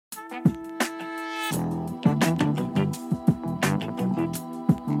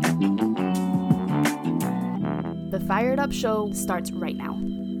Fired Up show starts right now.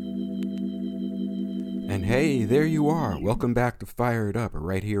 And hey, there you are. Welcome back to Fired Up,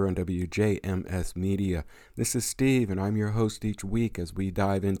 right here on WJMS Media. This is Steve, and I'm your host each week as we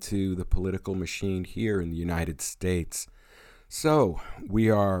dive into the political machine here in the United States. So, we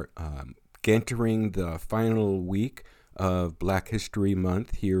are entering the final week of Black History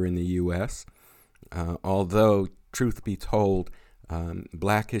Month here in the U.S. Although, truth be told,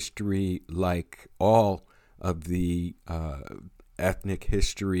 Black history, like all of the ethnic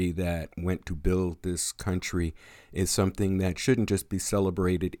history that went to build this country, is something that shouldn't just be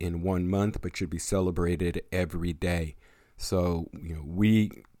celebrated in 1 month, but should be celebrated every day. So, we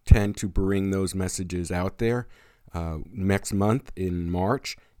tend to bring those messages out there. Next month in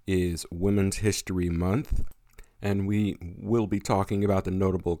March is Women's History Month, and we will be talking about the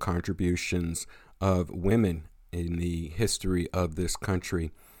notable contributions of women in the history of this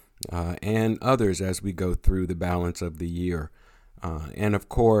country and others as we go through the balance of the year. And of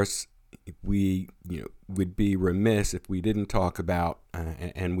course, we would be remiss if we didn't talk about,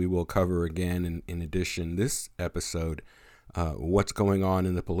 and we will cover again in addition this episode, what's going on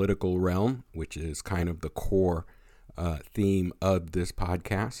in the political realm, which is kind of the core theme of this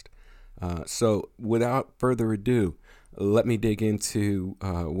podcast. So without further ado, let me dig into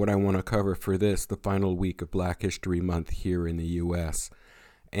what I want to cover for this, the final week of Black History Month here in the U.S.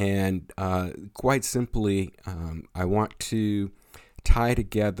 And quite simply, I want to tie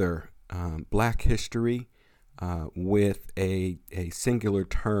together Black history with a singular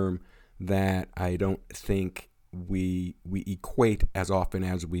term that I don't think we equate as often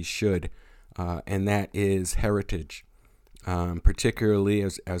as we should, and that is heritage. Particularly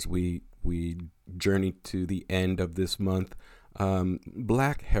as we journey to the end of this month,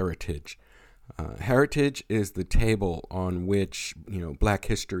 Black heritage. Heritage is the table on which Black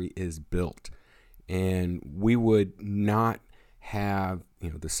history is built, and we would not have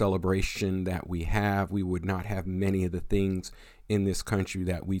the celebration that we have. We would not have many of the things in this country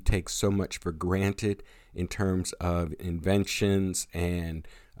that we take so much for granted in terms of inventions and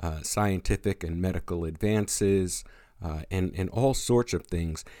scientific and medical advances. And all sorts of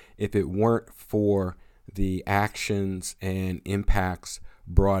things, if it weren't for the actions and impacts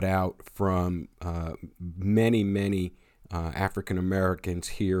brought out from many African Americans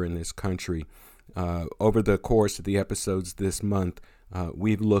here in this country. Over the course of the episodes this month,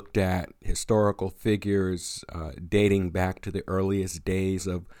 we've looked at historical figures dating back to the earliest days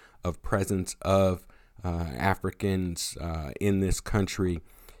of presence of Africans in this country,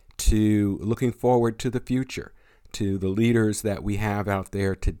 to looking forward to the future, to the leaders that we have out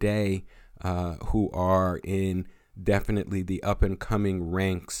there today who are in definitely the up-and-coming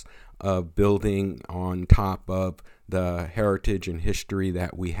ranks of building on top of the heritage and history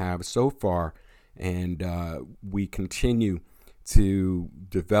that we have so far. And we continue to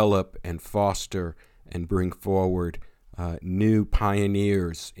develop and foster and bring forward new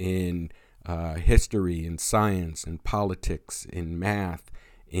pioneers in history, in science, in politics, in math,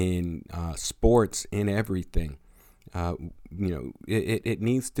 in sports, in everything. It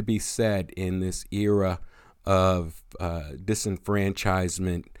needs to be said in this era of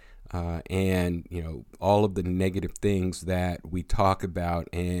disenfranchisement and all of the negative things that we talk about,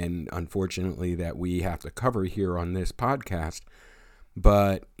 and unfortunately that we have to cover here on this podcast.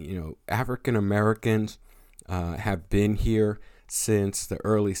 But African Americans have been here since the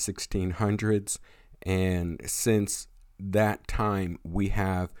early 1600s, and since that time we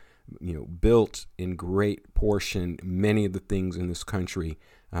have built in great portion many of the things in this country,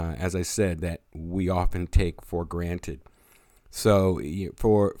 as I said, that we often take for granted. So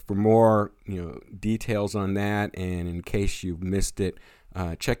for more details on that, and in case you've missed it,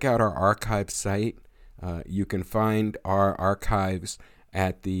 check out our archive site. You can find our archives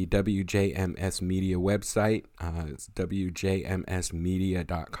at the WJMS Media website. It's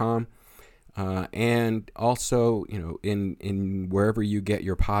WJMSmedia.com. And also, in wherever you get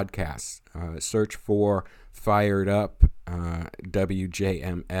your podcasts, search for Fired Up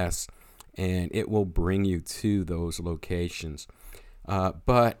WJMS, and it will bring you to those locations.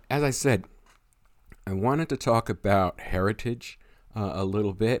 But as I said, I wanted to talk about heritage a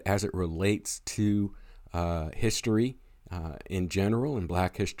little bit as it relates to history in general, and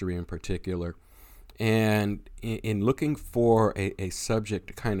Black history in particular. And in looking for a subject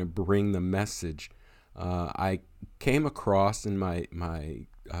to kind of bring the message, I came across in my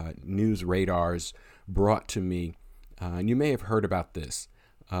news radars brought to me, and you may have heard about this,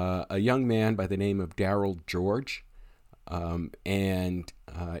 a young man by the name of Darryl George, and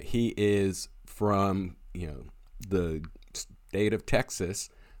he is from the state of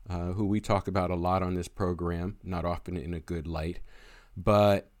Texas, who we talk about a lot on this program, not often in a good light.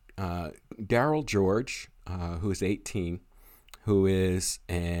 But Daryl George, who is 18, who is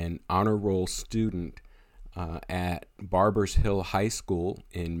an honor roll student at Barbers Hill High School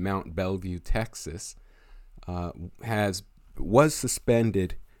in Mount Bellevue, Texas, was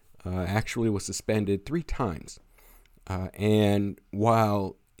suspended 3 times. And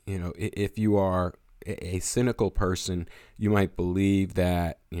while, if you are a cynical person, you might believe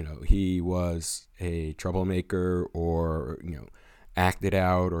that, he was a troublemaker or, acted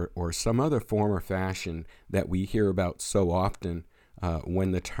out or some other form or fashion that we hear about so often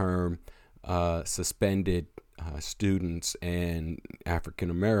when the term suspended students and African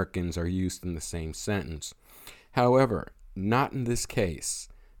Americans are used in the same sentence. However, not in this case.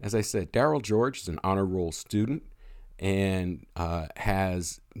 As I said, Daryl George is an honor roll student and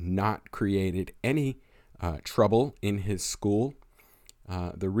has not created any trouble in his school.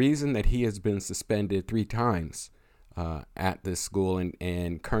 The reason that he has been suspended 3 times at this school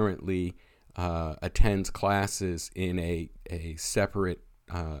and currently attends classes in a separate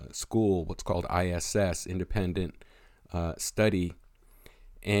school, what's called ISS, Independent Study.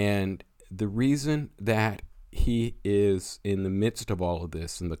 And the reason that he is in the midst of all of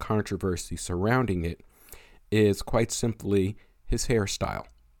this and the controversy surrounding it is quite simply his hairstyle.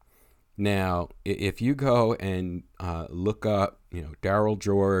 Now, if you go and look up, Daryl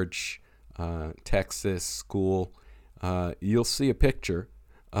George, Texas school, you'll see a picture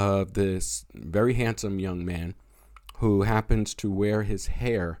of this very handsome young man who happens to wear his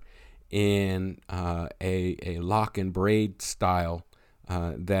hair in a lock and braid style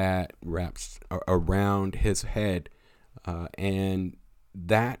that wraps around his head. And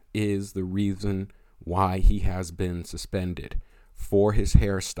that is the reason why he has been suspended, for his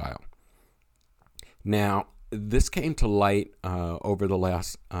hairstyle. Now, this came to light over the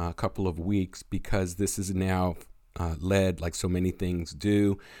last couple of weeks because this is now led, like so many things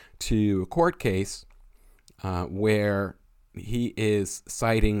do, to a court case where he is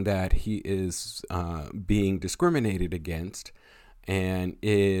citing that he is being discriminated against and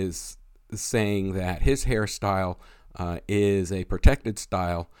is saying that his hairstyle is a protected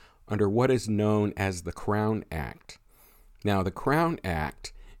style under what is known as the Crown Act. Now, the Crown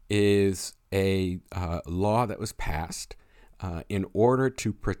Act is a law that was passed in order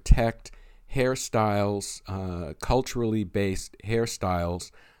to protect hairstyles, culturally based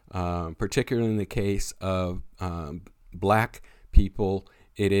hairstyles, particularly in the case of black people.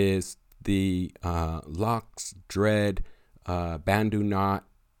 It is the locks, dread, bandeau knot,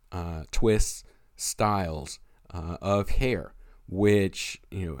 twists styles of hair, which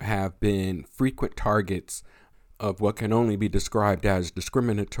have been frequent targets of what can only be described as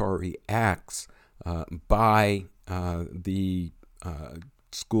discriminatory acts by the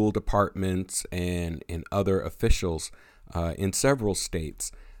school departments and other officials in several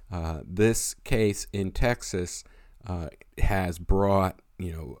states. This case in Texas has brought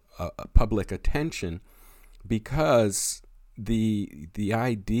a public attention because the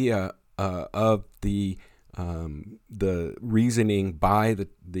idea of the reasoning by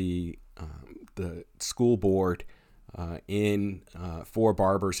the school board for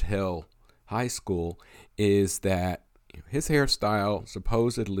Barbers Hill High School is that his hairstyle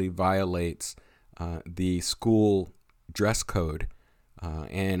supposedly violates the school dress code,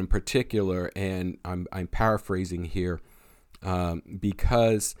 and in particular, and I'm paraphrasing here,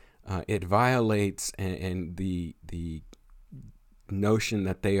 because it violates, and the notion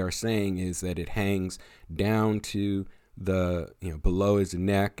that they are saying is that it hangs down to the below his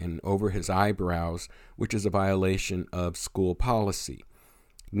neck and over his eyebrows, which is a violation of school policy.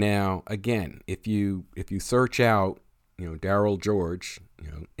 Now, again, if you search out Daryl George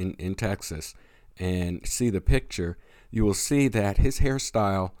in Texas and see the picture, you will see that his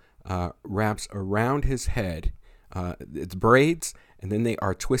hairstyle wraps around his head. It's braids, and then they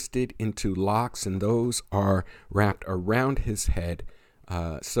are twisted into locks, and those are wrapped around his head.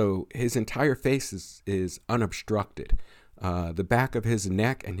 So his entire face is unobstructed. The back of his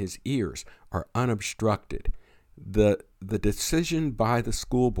neck and his ears are unobstructed. The decision by the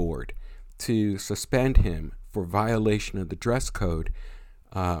school board to suspend him for violation of the dress code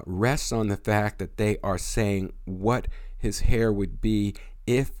rests on the fact that they are saying what his hair would be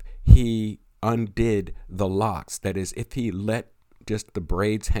if he undid the locks. That is, if he let just the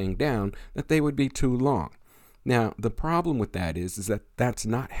braids hang down, that they would be too long. Now, the problem with that is that that's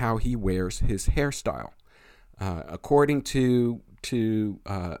not how he wears his hairstyle. According to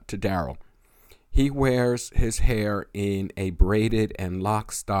Daryl, he wears his hair in a braided and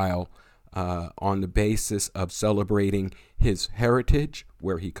lock style on the basis of celebrating his heritage,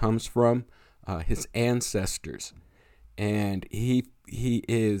 where he comes from, his ancestors. And he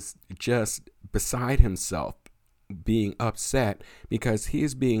is just beside himself, being upset because he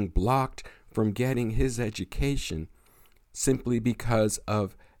is being blocked from getting his education simply because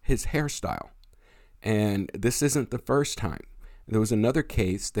of his hairstyle. And this isn't the first time. There was another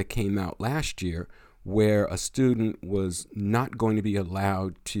case that came out last year where a student was not going to be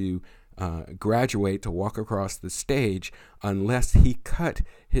allowed to graduate, to walk across the stage, unless he cut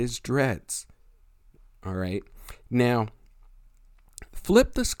his dreads. All right. Now,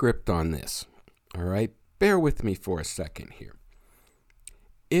 flip the script on this. All right. Bear with me for a second here.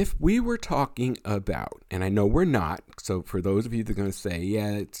 If we were talking about, and I know we're not, so for those of you that are going to say,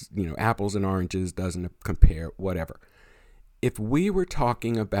 yeah, it's, apples and oranges, doesn't compare, whatever. If we were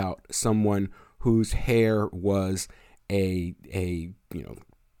talking about someone whose hair was a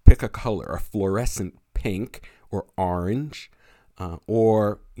pick a color, a fluorescent pink or orange,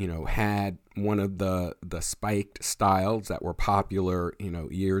 or had one of the spiked styles that were popular,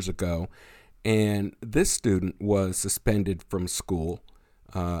 years ago, and this student was suspended from school,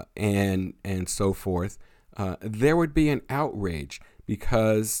 and so forth, there would be an outrage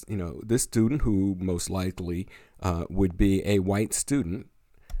because this student, who most likely would be a white student,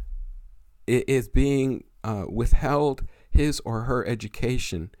 is being withheld his or her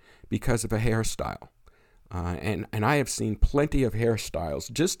education because of a hairstyle. And I have seen plenty of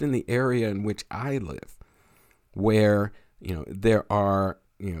hairstyles just in the area in which I live, where there are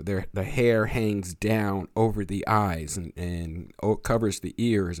the hair hangs down over the eyes and covers the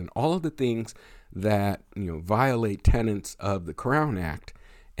ears and all of the things that violate tenets of the Crown Act,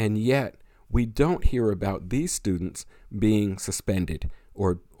 and yet we don't hear about these students being suspended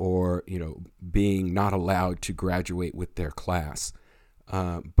or being not allowed to graduate with their class.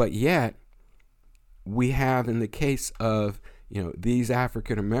 But yet we have, in the case of these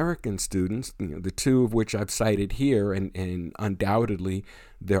African American students, the two of which I've cited here, and undoubtedly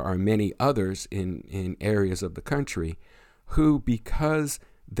there are many others in areas of the country, who, because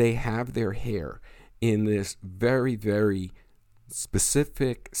they have their hair in this very, very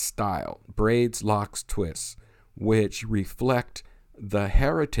specific style, braids, locks, twists, which reflect the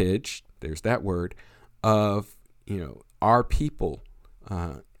heritage, there's that word, of our people,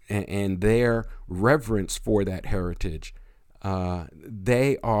 and their reverence for that heritage,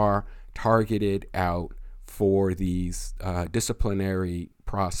 they are targeted out for these disciplinary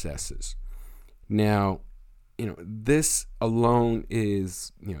processes. Now, this alone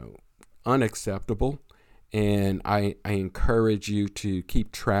is unacceptable, and I encourage you to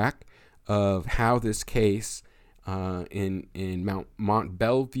keep track of how this case in Mont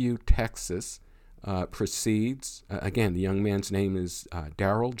Belvieu, Texas, proceeds. Again, the young man's name is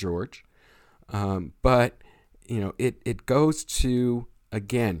Darrell George, but it goes to,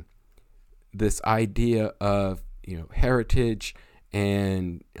 again, this idea of heritage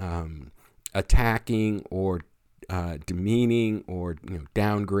and attacking or demeaning or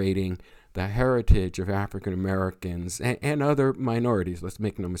downgrading the heritage of African Americans and other minorities, let's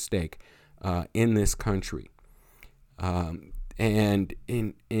make no mistake, in this country. And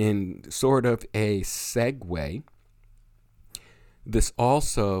in sort of a segue, this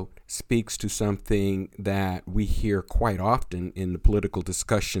also speaks to something that we hear quite often in the political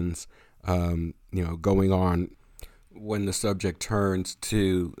discussions, going on when the subject turns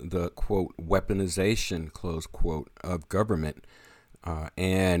to the, quote, weaponization, close quote, of government.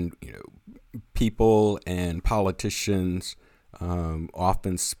 And people and politicians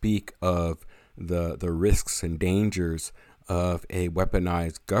often speak of the risks and dangers of a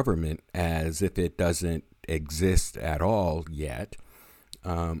weaponized government as if it doesn't exist at all yet.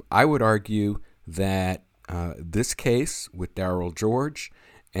 I would argue that this case with Darrell George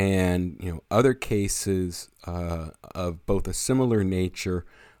and other cases of both a similar nature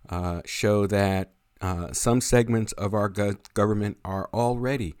show that some segments of our government are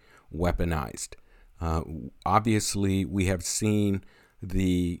already weaponized. Obviously, we have seen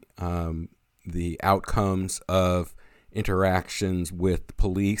the outcomes of interactions with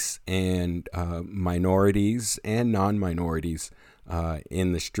police and minorities and non-minorities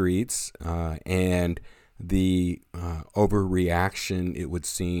in the streets, and the overreaction, it would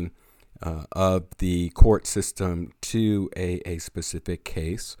seem, of the court system to a specific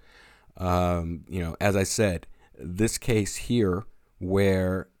case. As I said, this case here,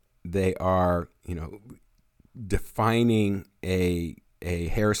 where they are, defining a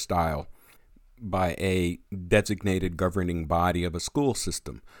hairstyle by a designated governing body of a school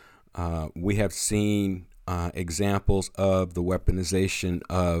system. We have seen examples of the weaponization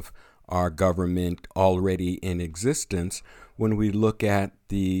of our government already in existence when we look at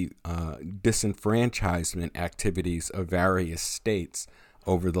the disenfranchisement activities of various states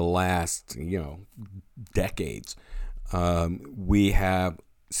over the last, decades. We have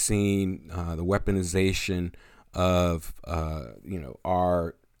seen the weaponization of,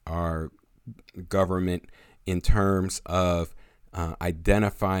 our government in terms of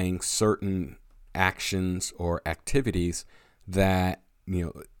identifying certain actions or activities that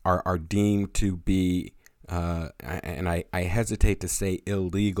are deemed to be, and I hesitate to say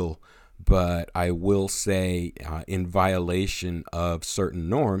illegal, but I will say in violation of certain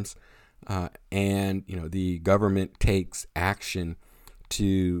norms, and the government takes action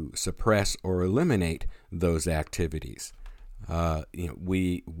to suppress or eliminate those activities.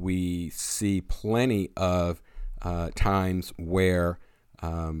 We see plenty of times where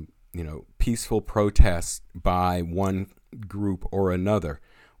peaceful protests by one group or another,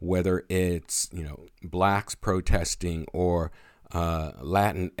 whether it's blacks protesting or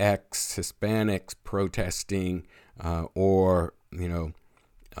Latinx, Hispanics protesting, or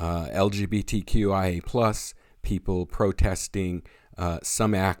LGBTQIA plus people protesting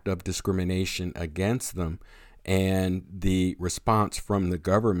some act of discrimination against them, and the response from the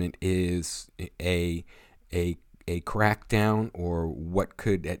government is a crackdown, or what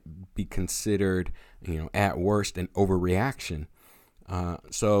could be considered, at worst, an overreaction.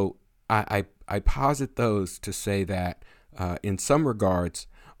 So I posit those to say that in some regards,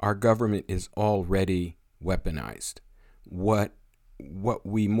 our government is already weaponized. What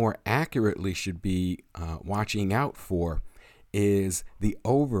we more accurately should be watching out for is the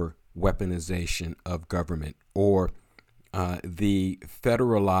over-weaponization of government, or the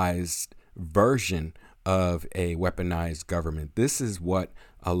federalized version of a weaponized government. This is what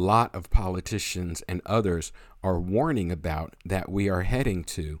a lot of politicians and others are warning about that we are heading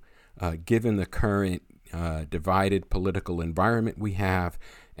to, given the current divided political environment we have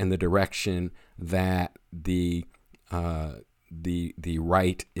and the direction that the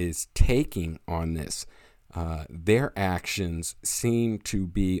right is taking on this. Their actions seem to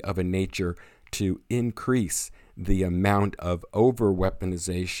be of a nature to increase the amount of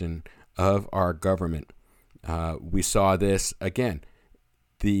over-weaponization of our government. We saw this again,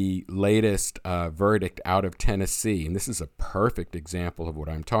 the latest verdict out of Tennessee, and this is a perfect example of what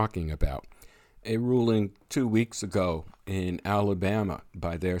I'm talking about. A ruling 2 weeks ago in Alabama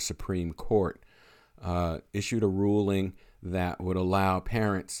by their Supreme Court issued a ruling that would allow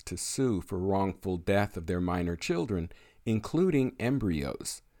parents to sue for wrongful death of their minor children, including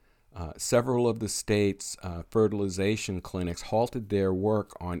embryos. Several of the state's fertilization clinics halted their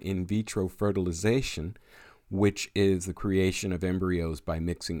work on in vitro fertilization, which is the creation of embryos by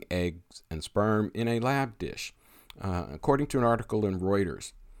mixing eggs and sperm in a lab dish. According to an article in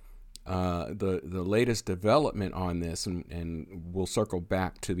Reuters, the latest development on this, and we'll circle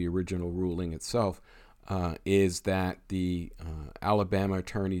back to the original ruling itself, is that the Alabama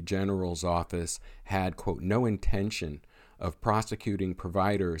Attorney General's office had, quote, no intention of prosecuting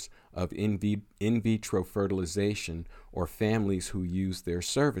providers of in vitro fertilization or families who use their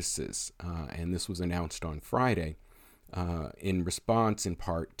services. And this was announced on Friday in response, in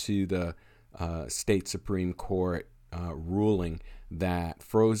part, to the state Supreme Court ruling that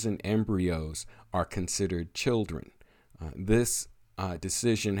frozen embryos are considered children. This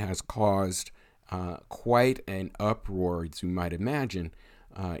decision has caused quite an uproar, as you might imagine,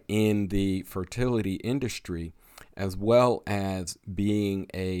 in the fertility industry, as well as being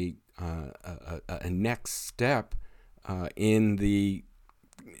a next step in the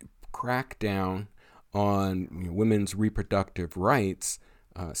crackdown on women's reproductive rights,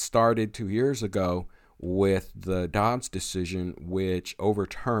 started 2 years ago with the Dobbs decision, which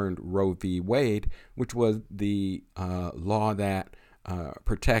overturned Roe v. Wade, which was the law that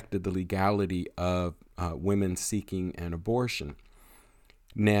protected the legality of women seeking an abortion.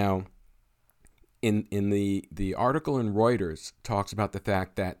 Now, in the article in Reuters talks about the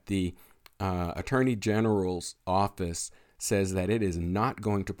fact that the Attorney General's office says that it is not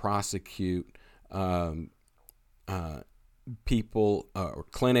going to prosecute people or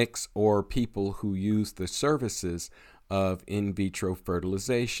clinics or people who use the services of in vitro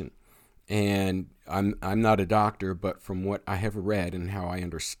fertilization. And I'm not a doctor, but from what I have read and how I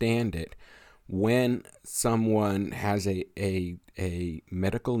understand it, when someone has a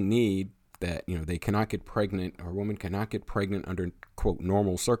medical need that they cannot get pregnant, or a woman cannot get pregnant under, quote,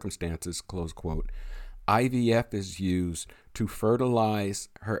 normal circumstances, close quote, IVF is used to fertilize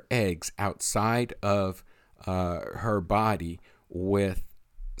her eggs outside of her body with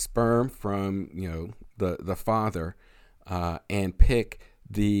sperm from the father, and pick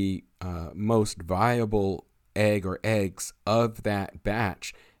the most viable egg or eggs of that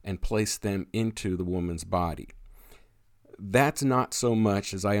batch and place them into the woman's body. That's not so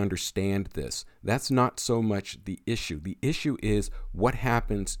much, as I understand this, that's not so much the issue. The issue is what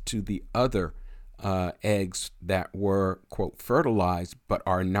happens to the other eggs that were, quote, fertilized but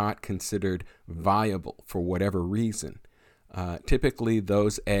are not considered viable for whatever reason. Typically,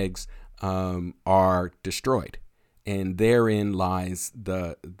 those eggs are destroyed. And therein lies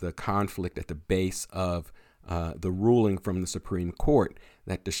the conflict at the base of the ruling from the Supreme Court,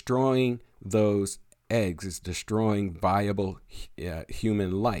 that destroying those eggs is destroying viable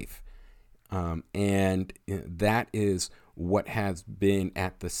human life. And that is what has been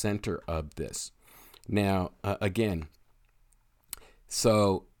at the center of this. Now, again,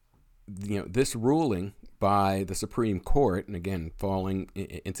 so, this ruling by the Supreme Court, and again, falling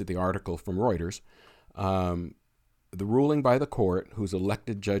into the article from Reuters, the ruling by the court, whose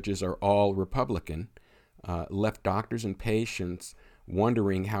elected judges are all Republican, left doctors and patients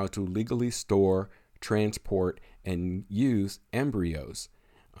wondering how to legally store, transport, and use embryos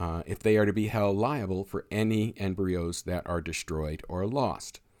if they are to be held liable for any embryos that are destroyed or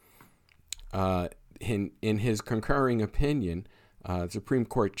lost. In his concurring opinion, Supreme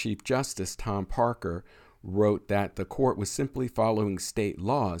Court Chief Justice Tom Parker wrote that the court was simply following state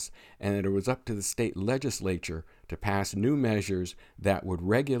laws and that it was up to the state legislature to pass new measures that would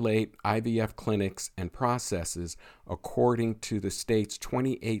regulate IVF clinics and processes according to the state's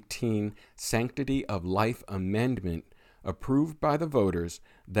 2018 Sanctity of Life Amendment approved by the voters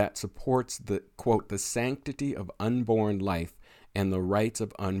that supports the, quote, the sanctity of unborn life and the rights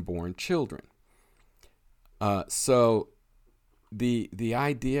of unborn children. So the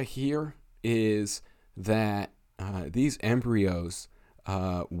idea here is that these embryos,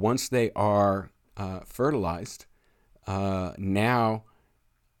 once they are fertilized, now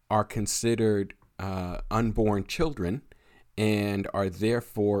are considered unborn children and are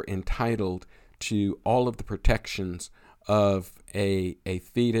therefore entitled to all of the protections of a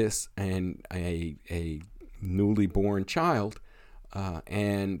fetus and a newly born child.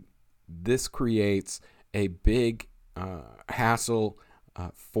 And this creates a big hassle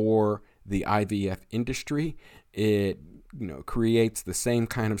for the IVF industry. It creates the same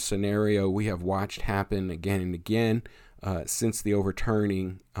kind of scenario we have watched happen again and again since the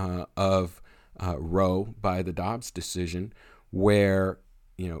overturning of Roe by the Dobbs decision, where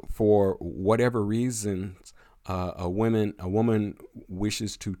for whatever reasons a woman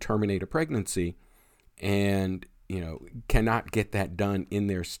wishes to terminate a pregnancy and cannot get that done in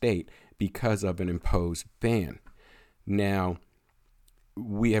their state because of an imposed ban. Now,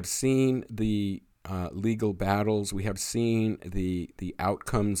 we have seen the legal battles. We have seen the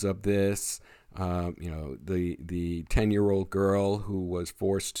outcomes of this. The 10-year-old girl who was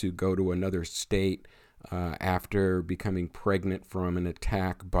forced to go to another state after becoming pregnant from an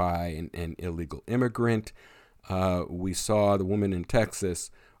attack by an illegal immigrant. We saw the woman in Texas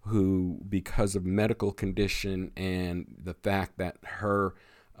who, because of medical condition and the fact that her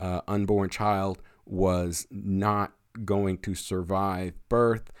unborn child was not going to survive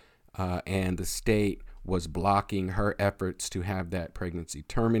birth, and the state was blocking her efforts to have that pregnancy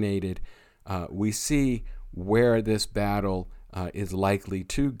terminated. We see where this battle is likely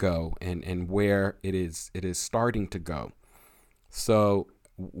to go and where it is starting to go. So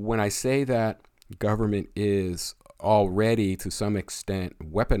when I say that government is already to some extent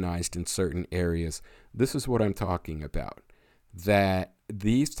weaponized in certain areas, this is what I'm talking about. That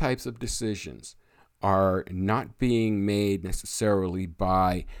these types of decisions are not being made necessarily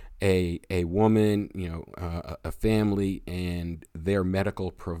by a woman, a family and their medical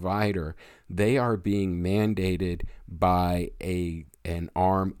provider. They are being mandated by an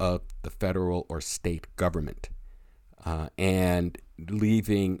arm of the federal or state government, and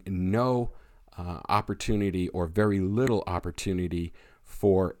leaving no opportunity or very little opportunity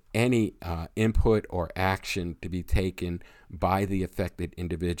for any input or action to be taken by the affected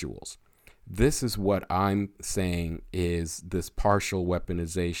individuals. This is what I'm saying is this partial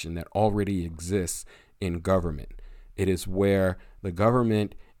weaponization that already exists in government. It is where the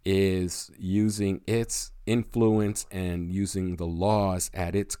government is using its influence and using the laws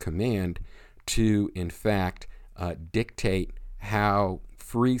at its command to, in fact, dictate how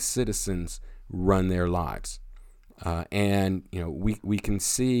free citizens run their lives. And we can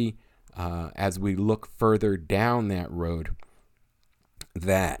see as we look further down that road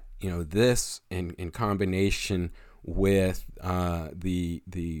that this in combination with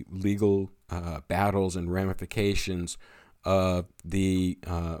the legal battles and ramifications of the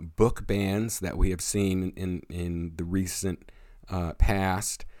book bans that we have seen in the recent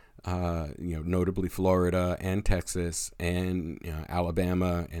passed, notably Florida and Texas and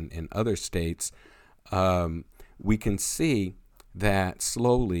Alabama and other states, we can see that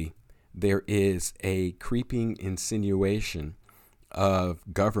slowly there is a creeping insinuation of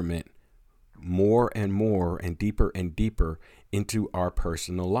government more and deeper into our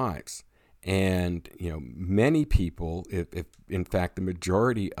personal lives. And, many people, if in fact the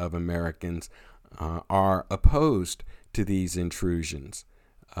majority of Americans, are opposed to these intrusions.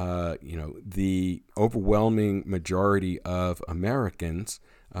 The overwhelming majority of Americans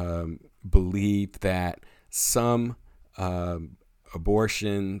believe that some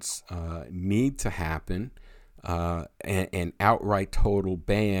abortions need to happen. An outright total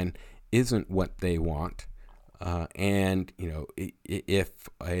ban isn't what they want. If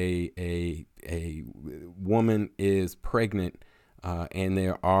a woman is pregnant and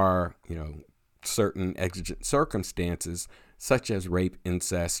there are, certain exigent circumstances such as rape,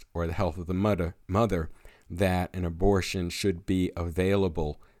 incest, or the health of the mother, that an abortion should be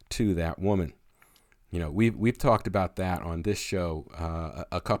available to that woman. We've talked about that on this show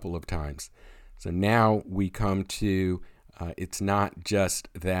a couple of times. So now we come to it's not just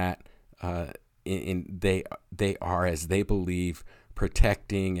that they are, as they believe,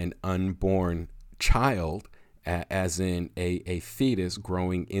 protecting an unborn child, as in a fetus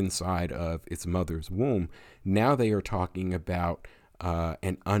growing inside of its mother's womb. Now they are talking about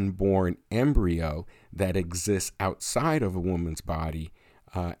an unborn embryo that exists outside of a woman's body,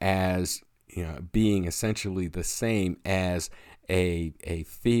 as being essentially the same as a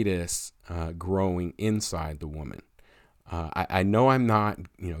fetus growing inside the woman. I know I'm not,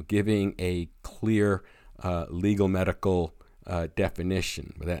 giving a clear legal medical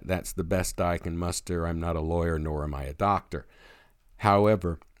definition. That's the best I can muster. I'm not a lawyer, nor am I a doctor.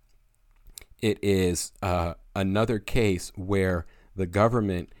 However, it is another case where the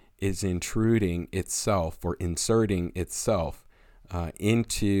government is intruding itself or inserting itself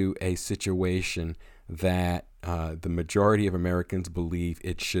into a situation that the majority of Americans believe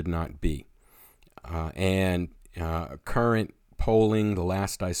it should not be. Current polling, the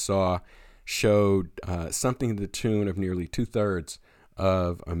last I saw, showed something to the tune of nearly 2/3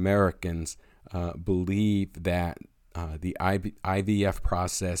 of Americans believe that the IVF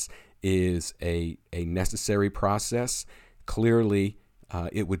process is a necessary process. Clearly,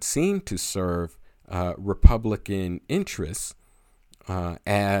 it would seem to serve Republican interests,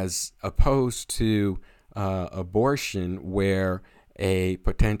 as opposed to abortion, where a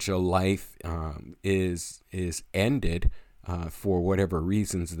potential life is ended for whatever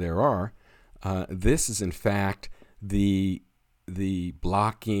reasons there are. This is in fact the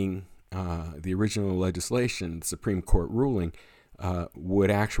blocking the original legislation, the Supreme Court ruling,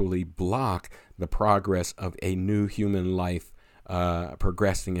 would actually block the progress of a new human life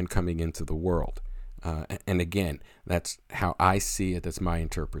progressing and coming into the world. And again, that's how I see it. That's my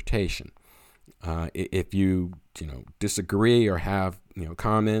interpretation. If you disagree or have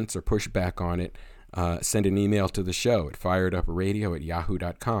comments or pushback on it, send an email to the show at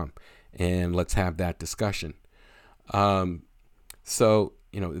firedupradio@yahoo.com, and let's have that discussion. So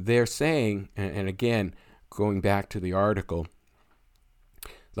they're saying, and again, going back to the article,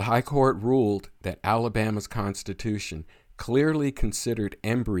 the High Court ruled that Alabama's Constitution clearly considered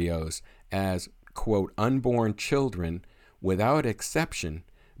embryos as, quote, unborn children without exception,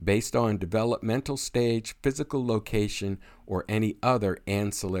 based on developmental stage, physical location, or any other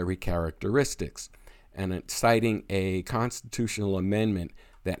ancillary characteristics, and citing a constitutional amendment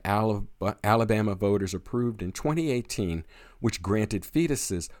that Alabama voters approved in 2018, which granted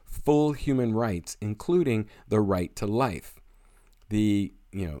fetuses full human rights, including the right to life. The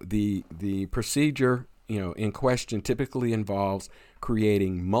procedure in question typically involves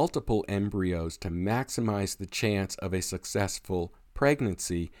creating multiple embryos to maximize the chance of a successful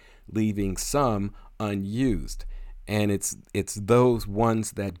pregnancy, leaving some unused. And it's those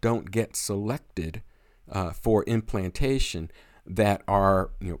ones that don't get selected for implantation that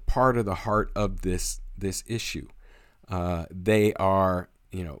are part of the heart of this issue. They are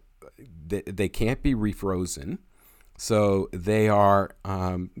they can't be refrozen, so they are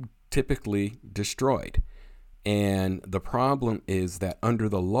typically destroyed. And the problem is that under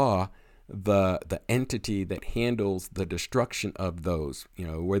the law, the entity that handles the destruction of those,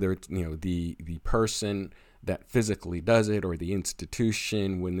 whether it's the person that physically does it or the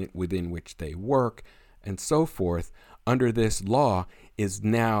institution within which they work and so forth, under this law is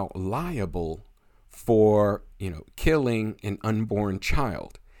now liable for killing an unborn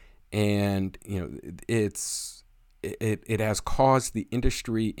child. And it has caused the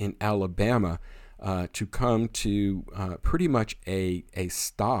industry in Alabama to come to pretty much a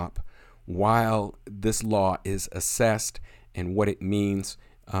stop while this law is assessed and what it means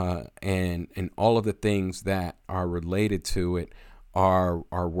and all of the things that are related to it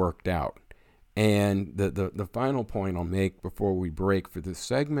are worked out. And the final point I'll make before we break for this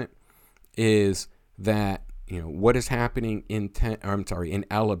segment is that what is happening in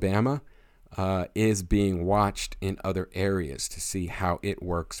Alabama is being watched in other areas to see how it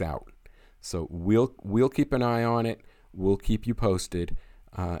works out. So we'll keep an eye on it. We'll keep you posted,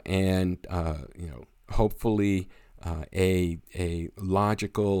 and hopefully a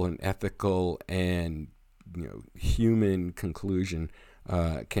logical and ethical and human conclusion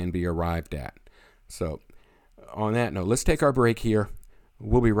can be arrived at. So on that note, let's take our break here.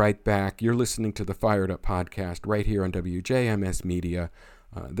 We'll be right back. You're listening to the Fired Up podcast right here on WJMS Media.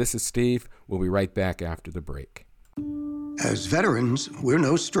 This is Steve. We'll be right back after the break. As veterans, we're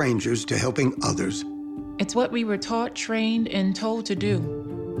no strangers to helping others. It's what we were taught, trained, and told to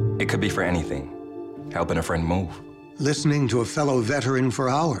do. It could be for anything. Helping a friend move. Listening to a fellow veteran for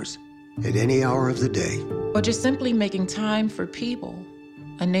hours, at any hour of the day. Or just simply making time for people.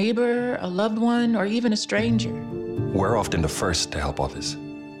 A neighbor, a loved one, or even a stranger. We're often the first to help others.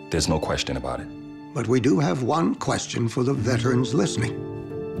 There's no question about it. But we do have one question for the veterans listening.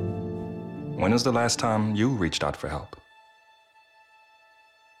 When was the last time you reached out for help?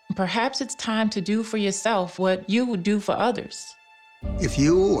 Perhaps it's time to do for yourself what you would do for others. If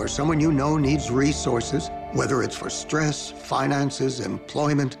you or someone you know needs resources, whether it's for stress, finances,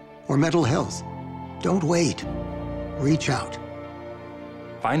 employment, or mental health, don't wait. Reach out.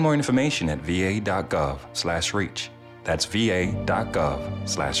 Find more information at va.gov/reach. That's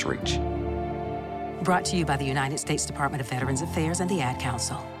va.gov/reach. Brought to you by the United States Department of Veterans Affairs and the Ad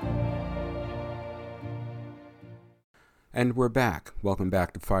Council. And we're back. Welcome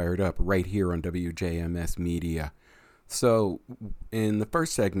back to Fired Up right here on WJMS Media. So in the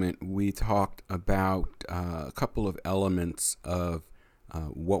first segment, we talked about a couple of elements of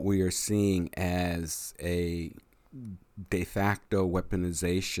what we are seeing as a de facto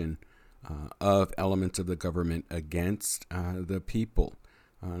weaponization of elements of the government against the people.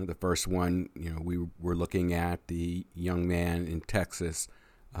 The first one, we were looking at the young man in Texas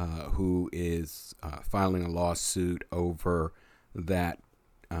who is filing a lawsuit over that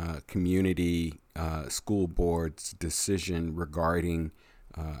community school board's decision regarding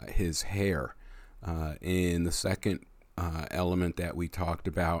his hair. In the second element that we talked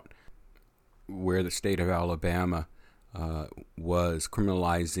about, where the state of Alabama was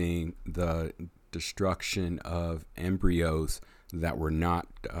criminalizing the destruction of embryos that were not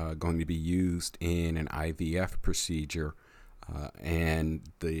going to be used in an IVF procedure, and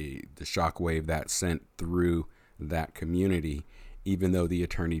the shockwave that sent through that community, even though the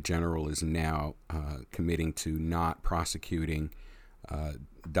Attorney General is now committing to not prosecuting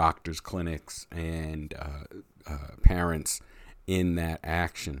doctors, clinics, and parents in that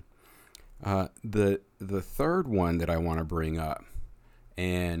action. The third one that I want to bring up,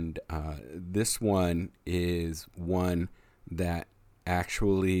 and this one is one that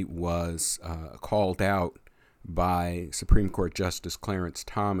actually was called out by Supreme Court Justice Clarence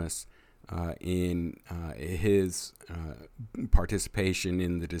Thomas in his participation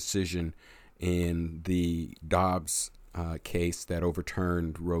in the decision in the Dobbs case that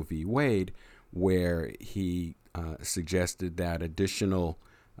overturned Roe v. Wade, where he suggested that additional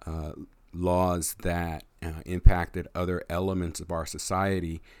laws that impacted other elements of our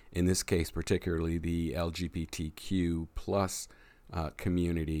society, in this case particularly the LGBTQ plus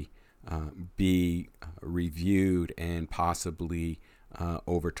community, be reviewed and possibly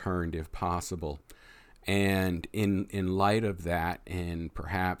overturned if possible. And in light of that, and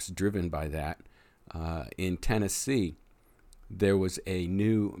perhaps driven by that, in Tennessee, there was a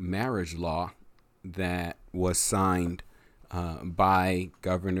new marriage law that was signed by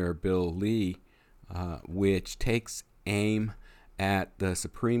Governor Bill Lee, which takes aim at the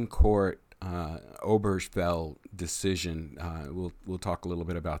Supreme Court Obergefell decision. We'll talk a little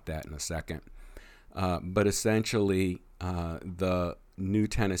bit about that in a second. But essentially, the new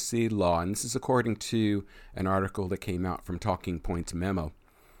Tennessee law, and this is according to an article that came out from Talking Points Memo,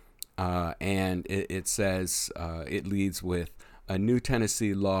 and it says, it leads with, a new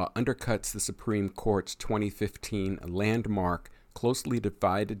Tennessee law undercuts the Supreme Court's 2015 landmark, closely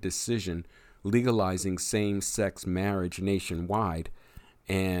divided decision legalizing same-sex marriage nationwide,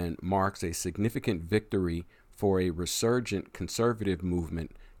 and marks a significant victory for a resurgent conservative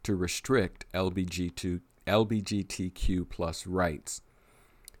movement to restrict LGBTQ plus rights.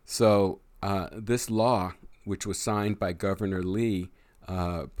 So this law, which was signed by Governor Lee,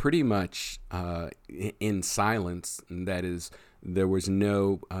 pretty much in silence. And that is, there was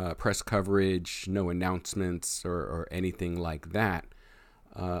no press coverage, no announcements or anything like that.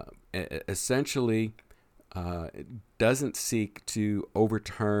 Essentially, doesn't seek to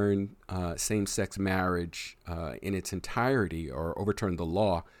overturn same-sex marriage in its entirety, or overturn the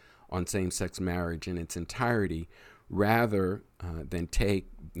law on same-sex marriage in its entirety, rather than take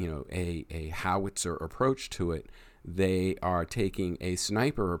a howitzer approach to it. They are taking a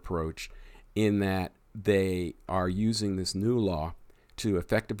sniper approach, in that they are using this new law to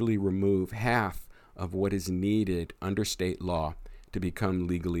effectively remove half of what is needed under state law to become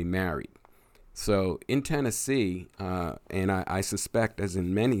legally married. So in Tennessee, and I suspect as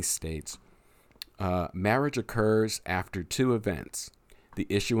in many states, marriage occurs after two events: the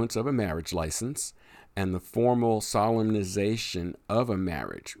issuance of a marriage license and the formal solemnization of a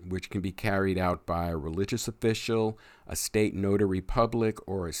marriage, which can be carried out by a religious official, a state notary public,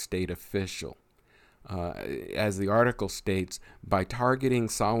 or a state official. As the article states, by targeting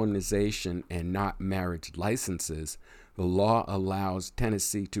solemnization and not marriage licenses, the law allows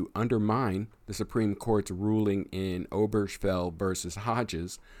Tennessee to undermine the Supreme Court's ruling in Obergefell versus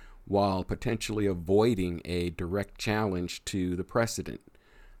Hodges, while potentially avoiding a direct challenge to the precedent.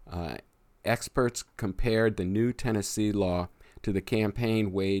 Experts compared the new Tennessee law to the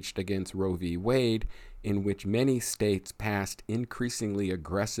campaign waged against Roe v. Wade, in which many states passed increasingly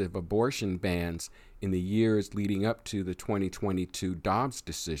aggressive abortion bans in the years leading up to the 2022 Dobbs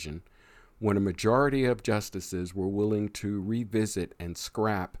decision, when a majority of justices were willing to revisit and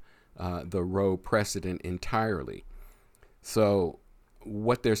scrap the Roe precedent entirely. So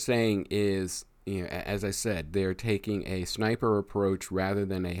what they're saying is, as I said, they're taking a sniper approach rather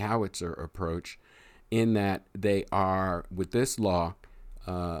than a howitzer approach, in that they are, with this law,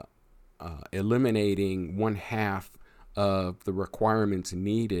 eliminating one half of the requirements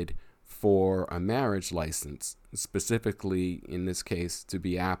needed for a marriage license, specifically in this case to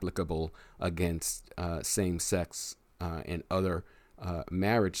be applicable against same-sex and other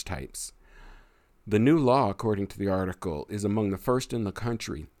marriage types. The new law, according to the article, is among the first in the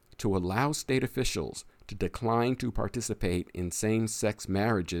country to allow state officials to decline to participate in same-sex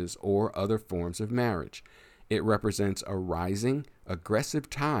marriages or other forms of marriage. It represents a rising, aggressive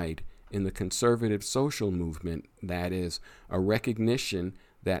tide in the conservative social movement, that is, a recognition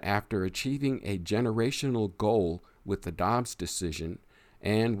that after achieving a generational goal with the Dobbs decision,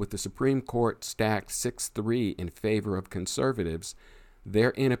 and with the Supreme Court stacked 6-3 in favor of conservatives,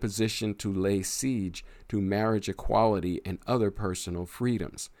 they're in a position to lay siege to marriage equality and other personal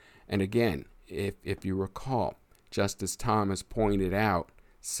freedoms. And again, if you recall, Justice Thomas pointed out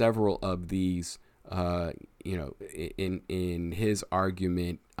several of these, in his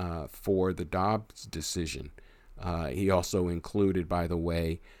argument for the Dobbs decision. He also included, by the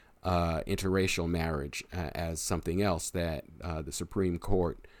way, interracial marriage as something else that the Supreme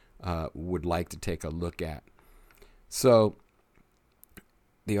Court would like to take a look at. So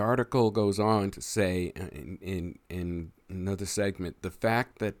the article goes on to say in another segment, the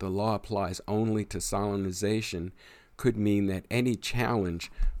fact that the law applies only to solemnization could mean that any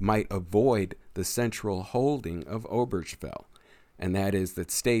challenge might avoid the central holding of Obergefell, and that is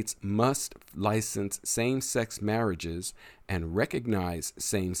that states must license same-sex marriages and recognize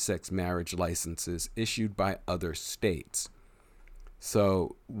same-sex marriage licenses issued by other states.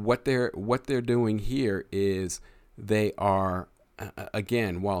 So what they're doing here is they are,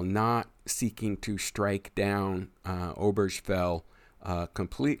 again, while not seeking to strike down Obergefell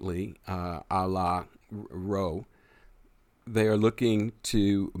completely, a la Roe, they are looking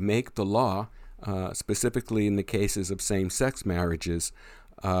to make the law, specifically in the cases of same-sex marriages,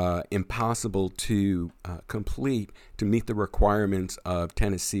 impossible to complete to meet the requirements of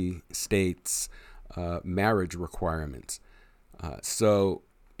Tennessee state's marriage requirements. So,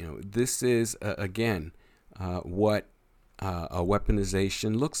 this is, again, what a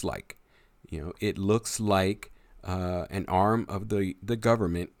weaponization looks like. It looks like an arm of the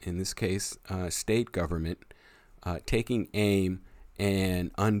government, in this case, state government, taking aim and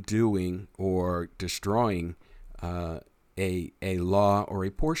undoing or destroying a law or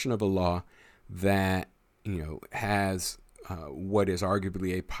a portion of a law that has what is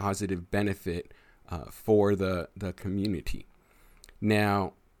arguably a positive benefit for the community.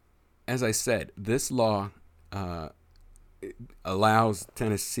 Now, as I said, this law allows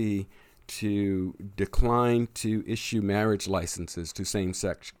Tennessee to decline to issue marriage licenses to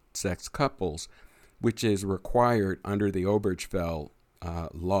same-sex couples, which is required under the Obergefell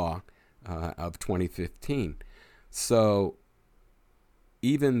law of 2015. So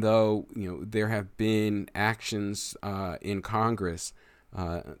even though there have been actions in Congress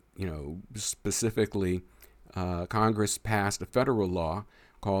Specifically, Congress passed a federal law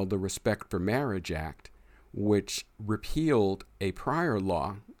called the Respect for Marriage Act, which repealed a prior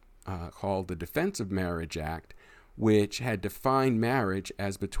law called the Defense of Marriage Act, which had defined marriage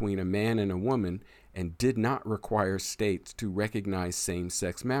as between a man and a woman and did not require states to recognize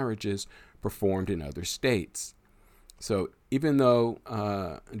same-sex marriages performed in other states. So even though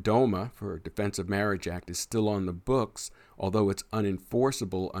DOMA, for Defense of Marriage Act, is still on the books, although it's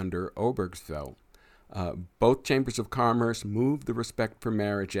unenforceable under Obergefell, both chambers of commerce moved the Respect for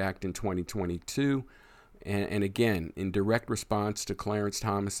Marriage Act in 2022, and again, in direct response to Clarence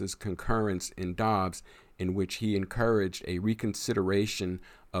Thomas's concurrence in Dobbs, in which he encouraged a reconsideration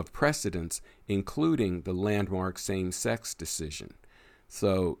of precedents, including the landmark same-sex decision.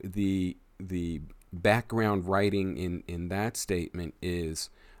 So the background writing in that statement is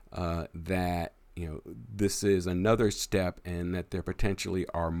that this is another step, and that there potentially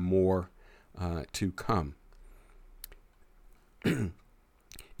are more to come.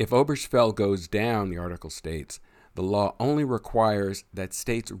 If Obergefell goes down, the article states, the law only requires that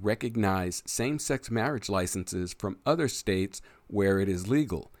states recognize same-sex marriage licenses from other states where it is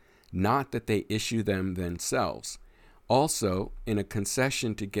legal, not that they issue them themselves. Also, in a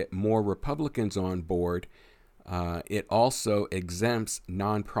concession to get more Republicans on board, it also exempts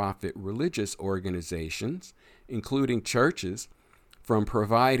nonprofit religious organizations, including churches, from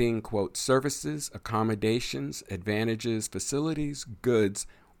providing, quote, services, accommodations, advantages, facilities, goods,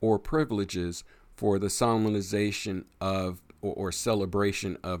 or privileges for the solemnization of or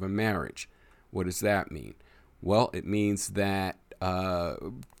celebration of a marriage. What does that mean? Well, it means that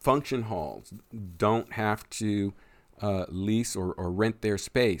function halls don't have to lease or rent their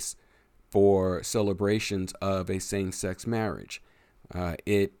space for celebrations of a same-sex marriage.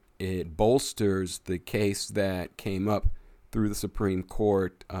 It bolsters the case that came up through the Supreme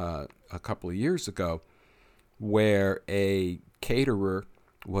Court a couple of years ago, where a caterer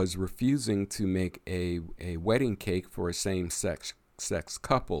was refusing to make a wedding cake for a same-sex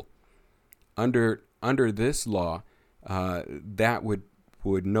couple. Under this law, that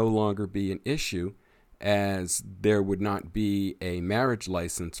would no longer be an issue, as there would not be a marriage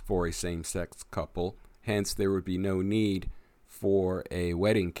license for a same-sex couple. Hence, there would be no need for a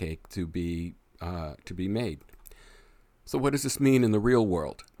wedding cake to be made. So what does this mean in the real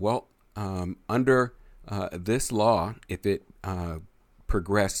world? Well, under this law, if it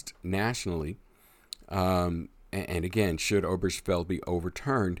progressed nationally, and again, should Obergefell be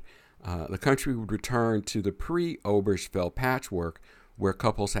overturned, the country would return to the pre-Obergefell patchwork, where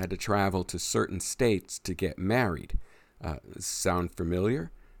couples had to travel to certain states to get married. Sound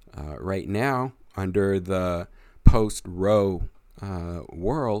familiar? Right now, under the post-Roe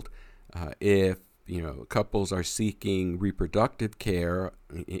world, if couples are seeking reproductive care,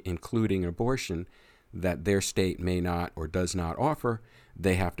 including abortion, that their state may not or does not offer,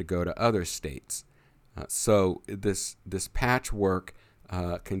 they have to go to other states. So this patchwork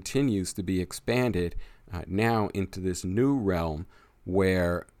continues to be expanded now into this new realm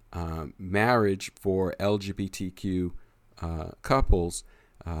where marriage for LGBTQ couples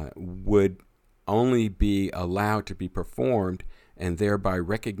would only be allowed to be performed and thereby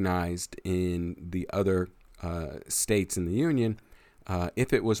recognized in the other states in the Union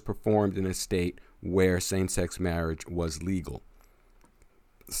if it was performed in a state where same-sex marriage was legal.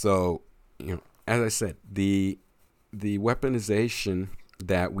 So, as I said, the weaponization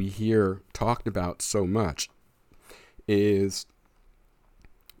that we hear talked about so much is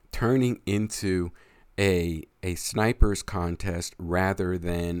turning into a sniper's contest rather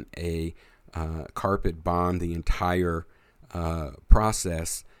than a carpet bomb the entire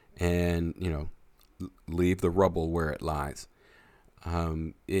process and leave the rubble where it lies.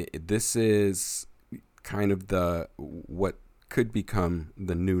 This is kind of what could become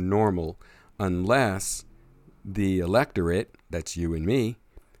the new normal, unless the electorate, that's you and me,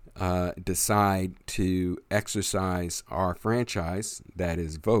 decide to exercise our franchise, that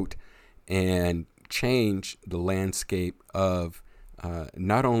is vote, and change the landscape of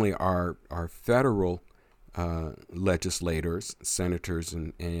not only our federal legislators, senators,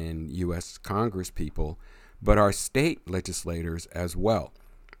 and U.S. Congress people, but our state legislators as well,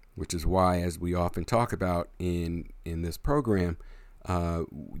 which is why, as we often talk about in this program,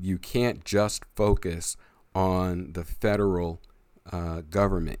 you can't just focus on the federal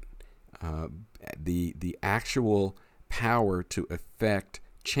government. The actual power to affect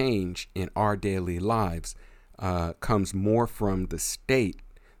change in our daily lives comes more from the state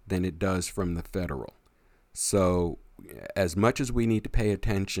than it does from the federal. So as much as we need to pay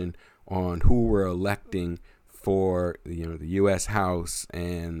attention on who we're electing for the U.S. House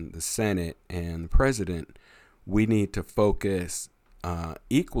and the Senate and the President, we need to focus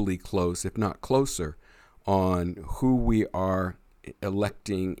equally close, if not closer, on who we are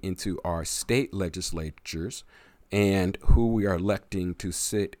electing into our state legislatures and who we are electing to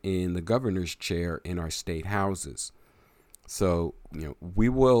sit in the governor's chair in our state houses. So, we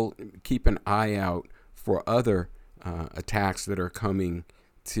will keep an eye out for other attacks that are coming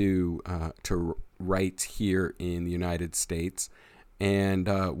to rights here in the United States, and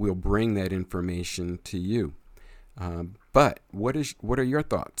we'll bring that information to you. But what are your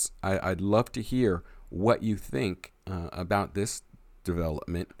thoughts? I'd love to hear what you think about this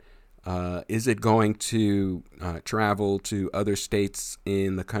development. Is it going to travel to other states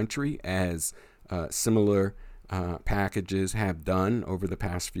in the country as similar packages have done over the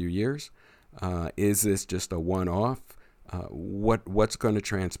past few years? Is this just a one-off? What's going to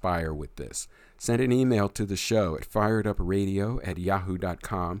transpire with this? Send an email to the show at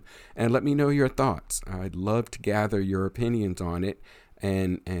firedupradio@yahoo.com and let me know your thoughts. I'd love to gather your opinions on it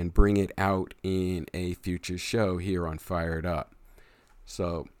and bring it out in a future show here on Fired Up.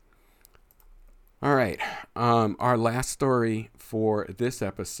 So, all right, our last story for this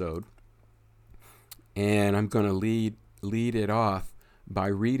episode, and I'm going to lead it off by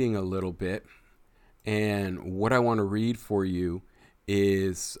reading a little bit. And what I want to read for you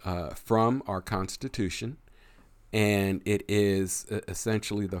is from our Constitution, and it is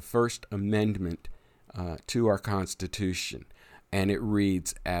essentially the First Amendment to our Constitution, and it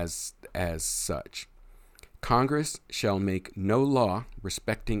reads as such. Congress shall make no law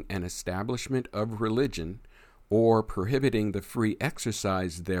respecting an establishment of religion or prohibiting the free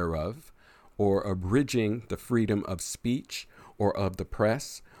exercise thereof, or abridging the freedom of speech or of the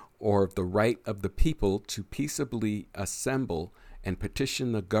press, or of the right of the people to peaceably assemble and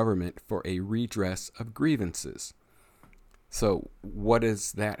petition the government for a redress of grievances. So what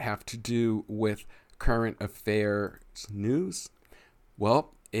does that have to do with current affairs news?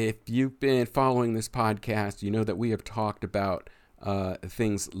 Well, if you've been following this podcast, you know that we have talked about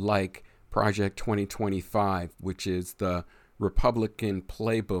things like Project 2025, which is the Republican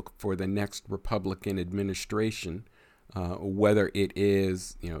playbook for the next Republican administration, whether it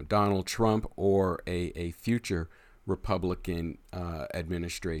is Donald Trump or a future Republican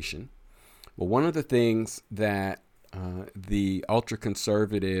administration. Well, one of the things that the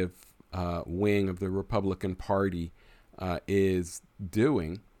ultra-conservative wing of the Republican Party is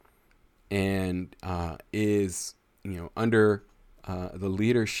doing, and is under the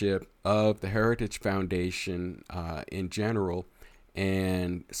leadership of the Heritage Foundation in general,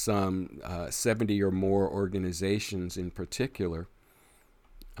 and some 70 or more organizations in particular,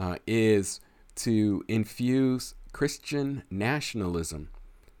 is to infuse Christian nationalism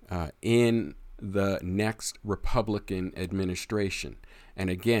in the next Republican administration. And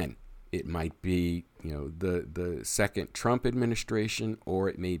again, it might be the second Trump administration, or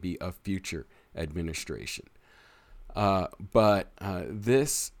it may be a future administration. But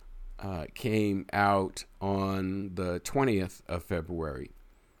this came out on the 20th of February.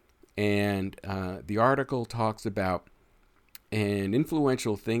 And the article talks about an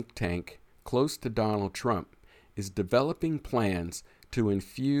influential think tank close to Donald Trump is developing plans to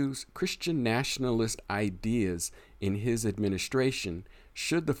infuse Christian nationalist ideas in his administration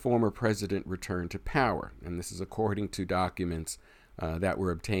should the former president return to power. And this is according to documents that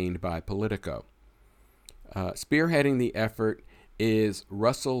were obtained by Politico. Spearheading the effort is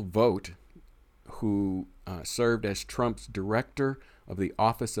Russell Vought, who served as Trump's director of the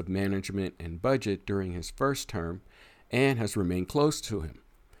Office of Management and Budget during his first term and has remained close to him.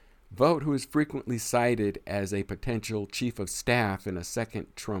 Vought, who is frequently cited as a potential chief of staff in a second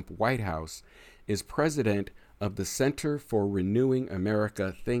Trump White House, is president of the Center for Renewing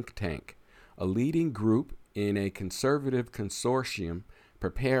America think tank, a leading group in a conservative consortium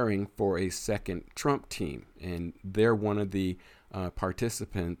preparing for a second Trump team. And they're one of the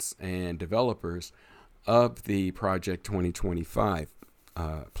participants and developers of the Project 2025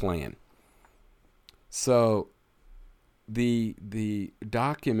 plan. So the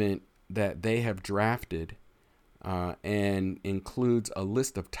document that they have drafted and includes a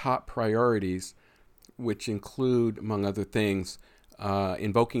list of top priorities, which include, among other things,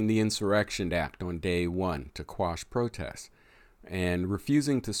 invoking the Insurrection Act on day one to quash protests, and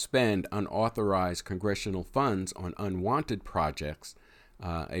refusing to spend unauthorized congressional funds on unwanted projects,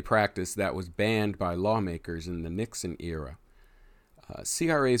 a practice that was banned by lawmakers in the Nixon era.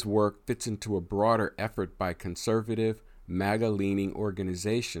 CRA's work fits into a broader effort by conservative, MAGA-leaning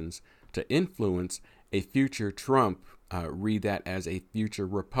organizations to influence a future Trump, read that as a future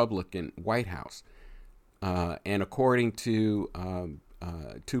Republican White House. And according to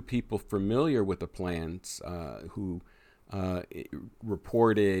two people familiar with the plans who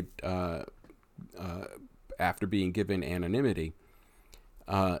reported after being given anonymity,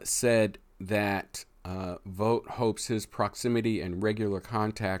 said that Vogt hopes his proximity and regular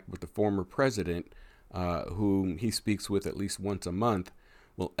contact with the former president, whom he speaks with at least once a month,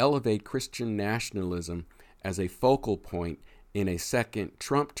 will elevate Christian nationalism as a focal point in a second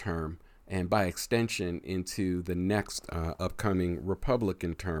Trump term, and by extension into the next upcoming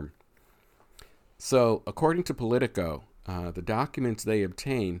Republican term. So, according to Politico, the documents they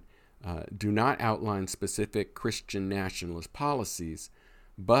obtain do not outline specific Christian nationalist policies,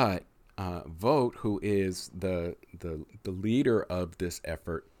 but Vogt, who is the leader of this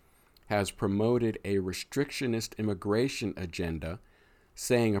effort, has promoted a restrictionist immigration agenda,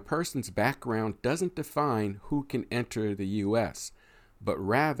 saying a person's background doesn't define who can enter the U.S., but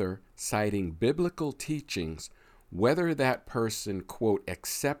rather citing biblical teachings, whether that person, quote,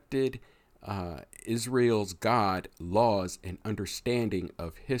 accepted Israel's God, laws, and understanding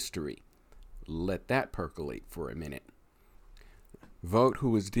of history. Let that percolate for a minute. Vogt, who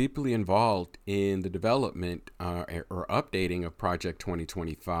was deeply involved in the development or updating of Project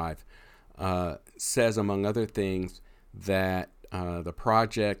 2025, says, among other things, that the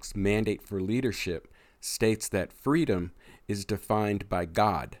project's mandate for leadership states that freedom is defined by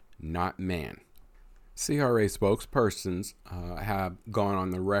God, not man. CRA spokespersons have gone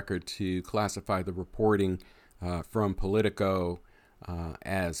on the record to classify the reporting from Politico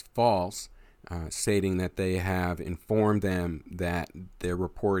as false, stating that they have informed them that their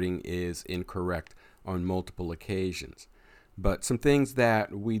reporting is incorrect on multiple occasions. But some things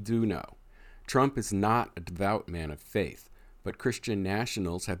that we do know. Trump is not a devout man of faith, but Christian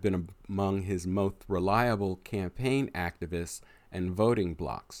nationals have been among his most reliable campaign activists and voting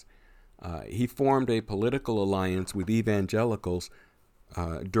blocs. He formed a political alliance with evangelicals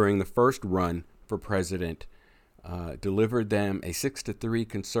during the first run for president, delivered them a 6-3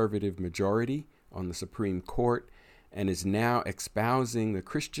 conservative majority on the Supreme Court, and is now espousing the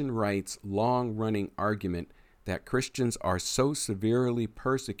Christian right's long-running argument that Christians are so severely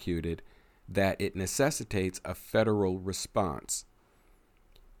persecuted that it necessitates a federal response.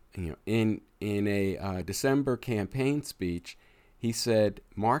 In a December campaign speech, he said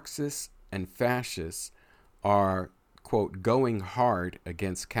Marxists and fascists are, quote, going hard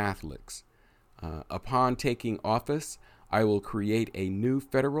against Catholics. Upon taking office, I will create a new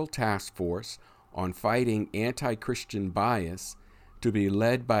federal task force on fighting anti-Christian bias to be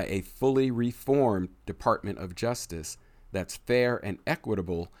led by a fully reformed Department of Justice that's fair and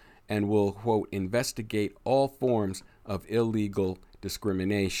equitable and will, quote, investigate all forms of illegal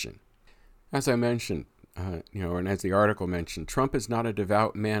discrimination. As I mentioned, and as the article mentioned, Trump is not a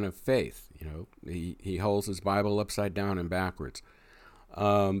devout man of faith. He holds his Bible upside down and backwards.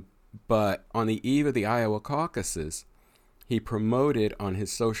 But on the eve of the Iowa caucuses, he promoted on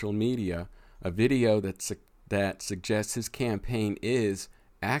his social media a video that suggests his campaign is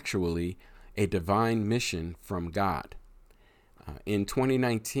actually a divine mission from God. In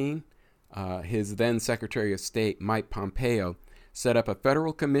 2019, his then Secretary of State, Mike Pompeo, set up a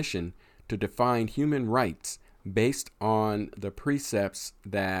federal commission to define human rights based on the precepts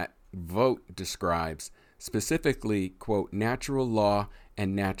that Vogt describes, specifically, quote, natural law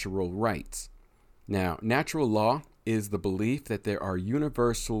and natural rights. Now, natural law is the belief that there are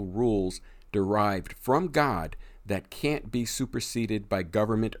universal rules derived from God that can't be superseded by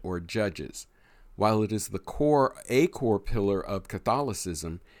government or judges. While it is a core pillar of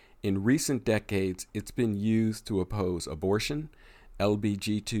Catholicism, in recent decades it's been used to oppose abortion,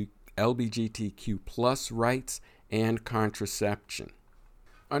 LGBTQ plus rights, and contraception.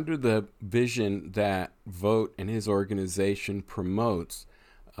 Under the vision that Vogt and his organization promotes,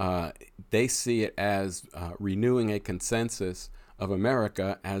 they see it as renewing a consensus of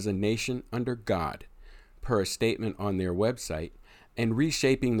America as a nation under God, per a statement on their website, and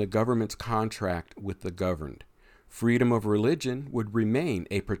reshaping the government's contract with the governed. Freedom of religion would remain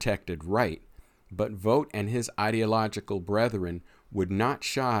a protected right, but Vogt and his ideological brethren would not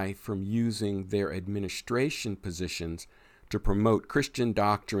shy from using their administration positions to promote Christian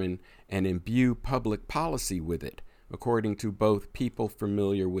doctrine and imbue public policy with it, according to both people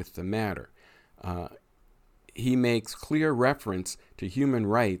familiar with the matter. He makes clear reference to human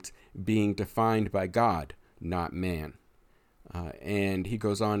rights being defined by God, not man. And he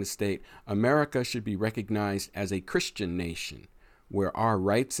goes on to state, America should be recognized as a Christian nation where our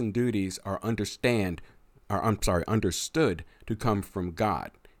rights and duties are understood to come from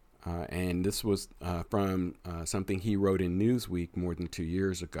God. And this was from something he wrote in Newsweek more than 2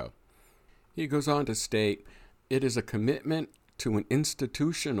 years ago. He goes on to state, it is a commitment to an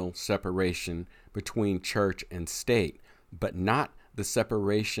institutional separation between church and state, but not the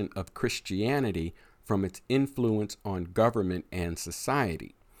separation of Christianity from its influence on government and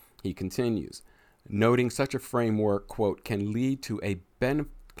society. He continues, noting such a framework, quote, can lead to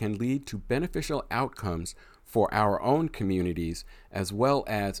beneficial outcomes for our own communities as well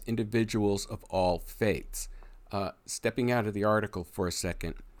as individuals of all faiths. Stepping out of the article for a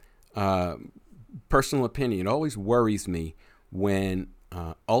second, personal opinion, it always worries me when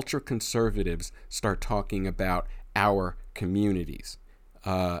ultra-conservatives start talking about our communities.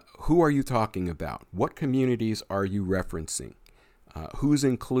 Who are you talking about? What communities are you referencing? Who's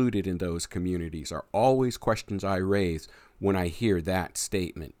included in those communities are always questions I raise when I hear that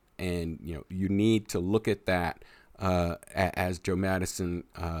statement. And, you need to look at that, as Joe Madison,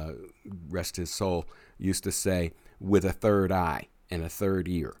 rest his soul, used to say, with a third eye and a third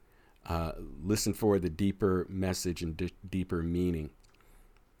ear. Listen for the deeper message and deeper meaning.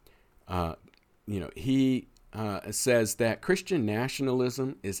 He says that Christian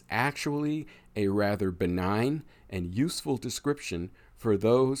nationalism is actually a rather benign and useful description for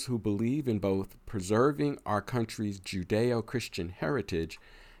those who believe in both preserving our country's Judeo-Christian heritage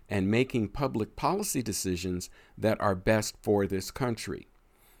and making public policy decisions that are best for this country.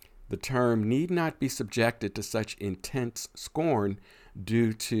 The term need not be subjected to such intense scorn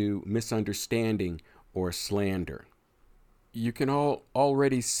due to misunderstanding or slander. You can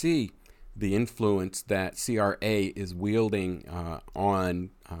already see the influence that CRA is wielding on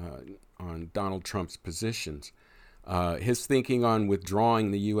Donald Trump's positions. His thinking on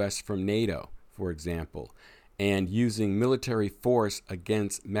withdrawing the U.S. from NATO, for example, and using military force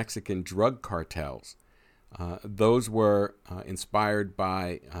against Mexican drug cartels. Those were inspired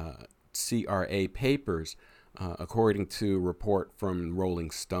by CRA papers, according to a report from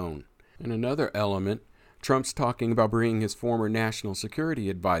Rolling Stone. And another element, Trump's talking about bringing his former national security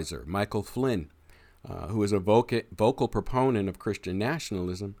advisor, Michael Flynn, who is a vocal proponent of Christian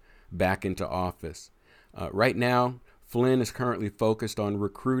nationalism, back into office. Right now, Flynn is currently focused on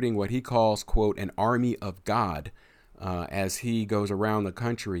recruiting what he calls, quote, an army of God, as he goes around the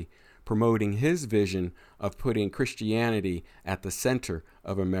country promoting his vision of putting Christianity at the center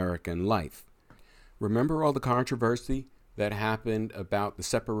of American life. Remember all the controversy that happened about the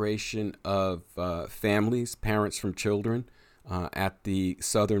separation of families, parents from children, at the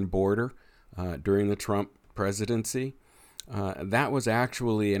southern border during the Trump presidency? That was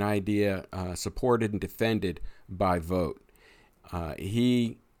actually an idea supported and defended by Vote.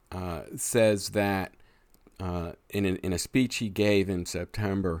 He says that in a speech he gave in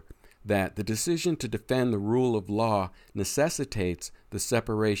September, that the decision to defend the rule of law necessitates the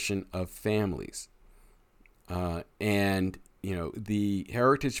separation of families. And the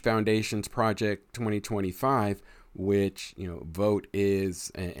Heritage Foundation's Project 2025, which Vote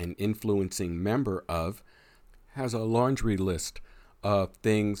is an influencing member of, has a laundry list of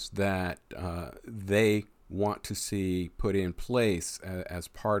things that they want to see put in place as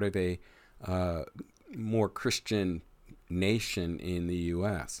part of a more Christian nation in the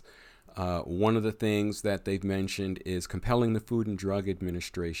U.S. One of the things that they've mentioned is compelling the Food and Drug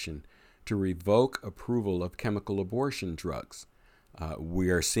Administration to revoke approval of chemical abortion drugs. We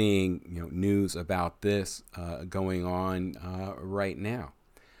are seeing news about this going on right now.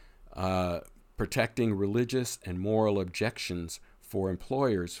 Protecting religious and moral objections for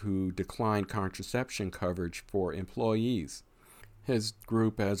employers who decline contraception coverage for employees. His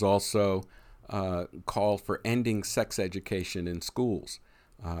group has also called for ending sex education in schools,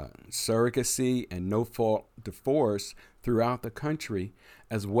 surrogacy and no-fault divorce throughout the country,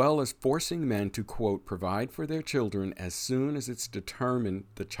 as well as forcing men to, quote, provide for their children as soon as it's determined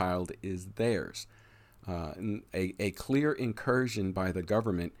the child is theirs. A clear incursion by the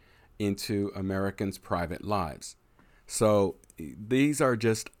government into Americans' private lives. So these are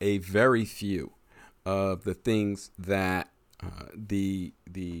just a very few of the things that the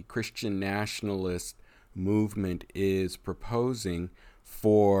Christian nationalist movement is proposing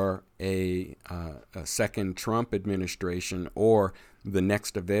for a second Trump administration or the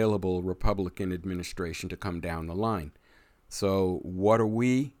next available Republican administration to come down the line. So what do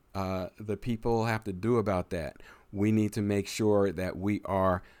we, the people, have to do about that? We need to make sure that we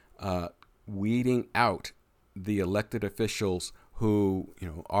are weeding out the elected officials who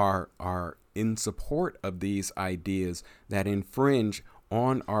are in support of these ideas that infringe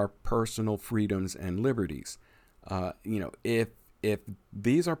on our personal freedoms and liberties. If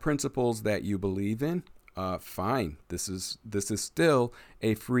these are principles that you believe in, fine. This is still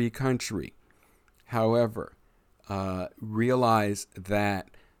a free country. However, realize that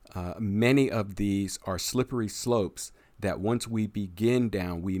many of these are slippery slopes that once we begin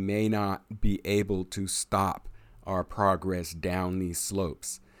down, we may not be able to stop our progress down these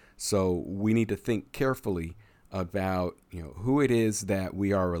slopes. So we need to think carefully about, who it is that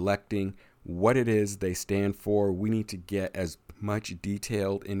we are electing, what it is they stand for. We need to get as much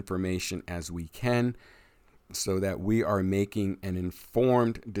detailed information as we can so that we are making an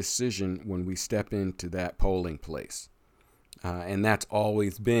informed decision when we step into that polling place. And that's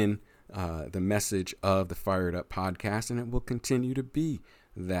always been the message of the Fired Up podcast, and it will continue to be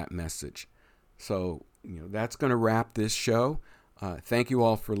that message. So, that's going to wrap this show. Thank you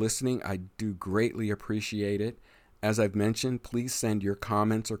all for listening. I do greatly appreciate it. As I've mentioned, please send your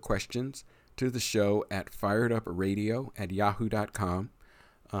comments or questions to the show at firedupradio@yahoo.com.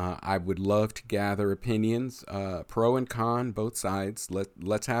 I would love to gather opinions, pro and con, both sides.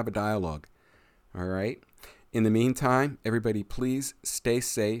 Let's have a dialogue. All right. In the meantime, everybody, please stay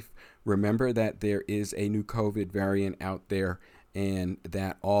safe. Remember that there is a new COVID variant out there, and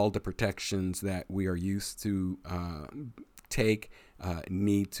that all the protections that we are used to take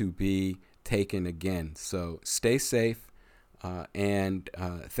need to be taken again. So stay safe, and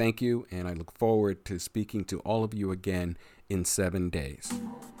thank you. And I look forward to speaking to all of you again in 7 days.